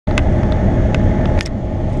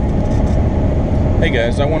Hey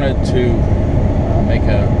guys, I wanted to make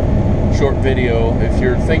a short video. If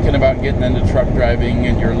you're thinking about getting into truck driving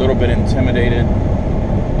and you're a little bit intimidated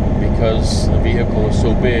because the vehicle is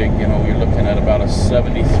so big, you know, you're looking at about a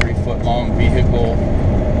 73-foot long vehicle,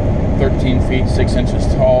 13 feet 6 inches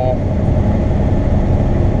tall,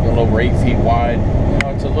 a little over 8 feet wide. You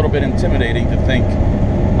know, it's a little bit intimidating to think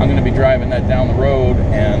I'm going to be driving that down the road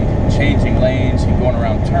and changing lanes and going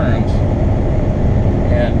around turns.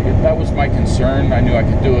 And if that was my concern, I knew I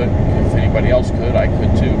could do it. If anybody else could, I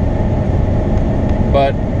could too.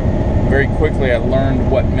 But very quickly I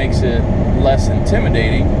learned what makes it less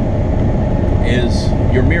intimidating is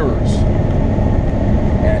your mirrors.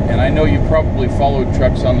 And I know you probably followed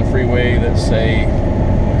trucks on the freeway that say,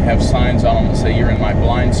 have signs on them that say you're in my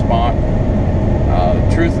blind spot.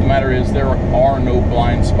 The truth of the matter is there are no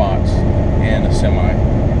blind spots in a semi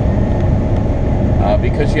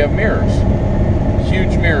because you have mirrors.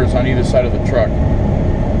 Huge mirrors on either side of the truck.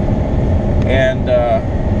 And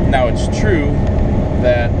now it's true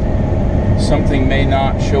that something may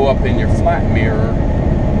not show up in your flat mirror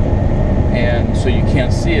and so you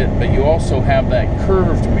can't see it, but you also have that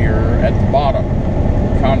curved mirror at the bottom,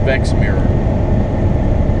 convex mirror.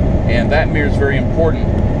 And that mirror is very important.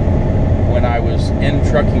 When I was in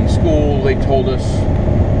trucking school, they told us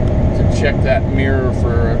to check that mirror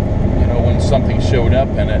for, you know, when something showed up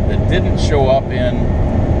in it that didn't show up in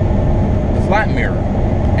the flat mirror.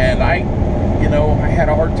 And I had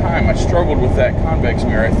a hard time. I struggled with that convex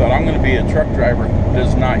mirror. I thought, I'm going to be a truck driver who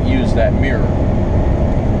does not use that mirror.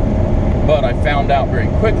 But I found out very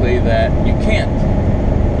quickly that you can't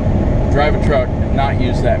drive a truck and not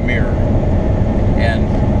use that mirror. And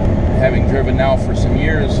having driven now for some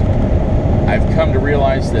years, I've come to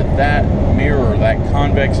realize that that mirror, that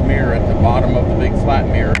convex mirror at the bottom of the big flat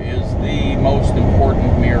mirror, is the most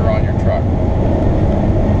important mirror on your truck.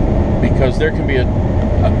 Because there can be a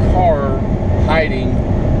car hiding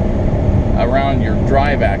around your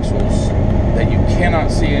drive axles that you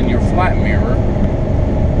cannot see in your flat mirror,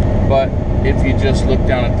 but if you just look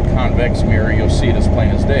down at the convex mirror, you'll see it as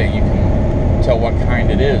plain as day. You can tell what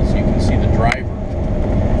kind it is. You can see the driver.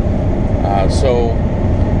 So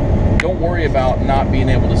don't worry about not being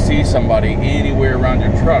able to see somebody anywhere around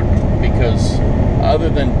your truck, because other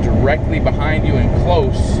than directly behind you and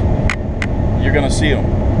close, you're going to see them.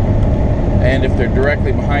 And if they're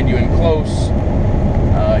directly behind you and close,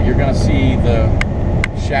 you're going to see the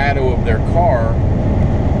shadow of their car,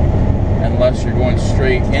 unless you're going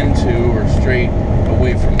straight into or straight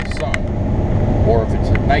away from the sun, or if it's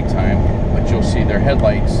at nighttime, but you'll see their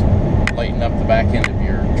headlights lighting up the back end of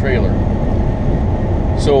your trailer.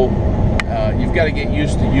 So you've got to get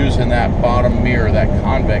used to using that bottom mirror, that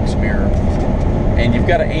convex mirror, and you've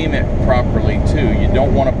got to aim it properly too. You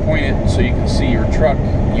don't want to point it so you can see your truck.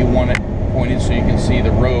 You want it pointed so you can see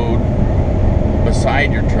the road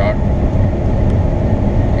beside your truck,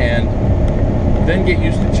 and then get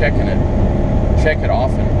used to checking it. Check it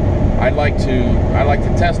often. I like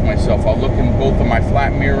to test myself. I'll look in both of my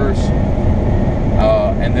flat mirrors,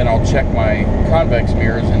 and then I'll check my convex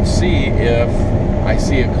mirrors and see if I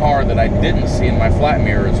see a car that I didn't see in my flat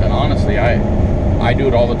mirrors. And honestly, I do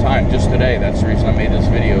it all the time. Just today, that's the reason I made this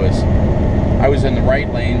video, is I was in the right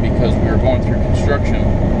lane because we were going through construction,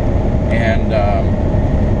 and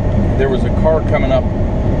there was a car coming up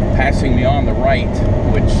passing me on the right,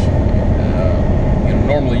 which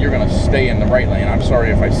normally you're going to stay in the right lane. I'm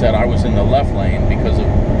sorry if I said I was in the left lane. Because of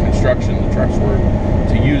construction, the trucks were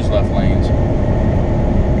to use left lanes,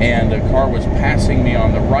 and a car was passing me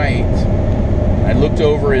on the right. I looked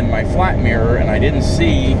over in my flat mirror and I didn't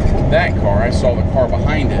see that car. I saw the car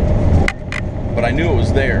behind it, but I knew it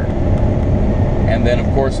was there. And then of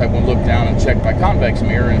course I would look down and check my convex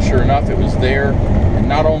mirror, and sure enough it was there. And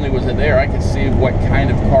not only was it there, I could see what kind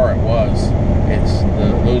of car it was. It's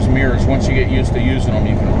those mirrors, once you get used to using them,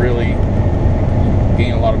 you can really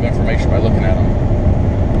gain a lot of information by looking at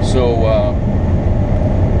them. So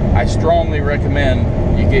I strongly recommend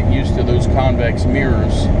you get used to those convex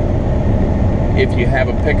mirrors. If you have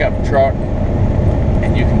a pickup truck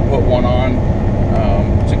and you can put one on,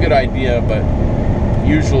 it's a good idea, but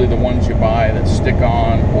usually the ones you buy that stick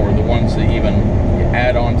on, or the ones that even you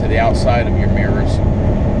add on to the outside of your mirrors,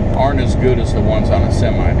 aren't as good as the ones on a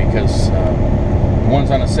semi, because the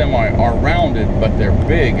ones on a semi are rounded, but they're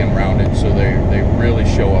big and rounded, so they really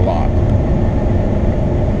show a lot.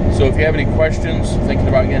 So if you have any questions, thinking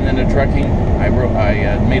about getting into trucking, I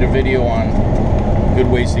made a video on good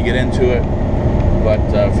ways to get into it.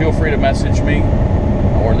 But feel free to message me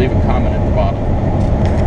or leave a comment at the bottom.